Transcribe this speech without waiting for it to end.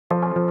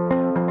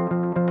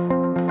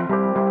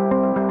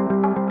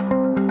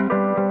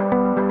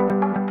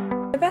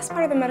best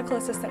part of the medical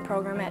assistant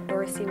program at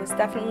Dorsey was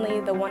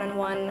definitely the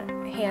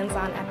one-on-one,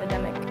 hands-on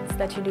academics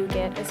that you do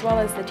get, as well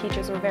as the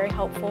teachers were very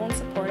helpful and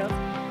supportive.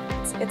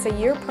 It's a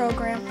year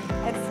program,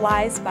 it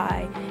flies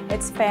by,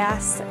 it's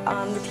fast,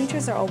 the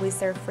teachers are always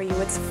there for you,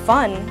 it's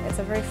fun, it's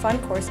a very fun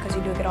course because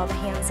you do get all the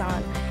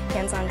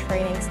hands-on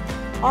trainings.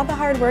 All the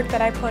hard work that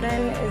I put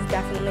in is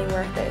definitely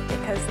worth it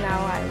because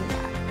now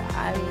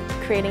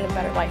I'm creating a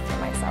better life for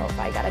myself.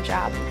 I got a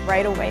job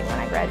right away when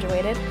I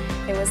graduated.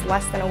 It was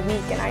less than a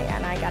week and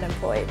I got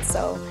employed,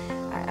 so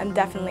I'm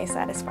definitely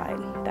satisfied,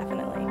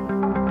 definitely.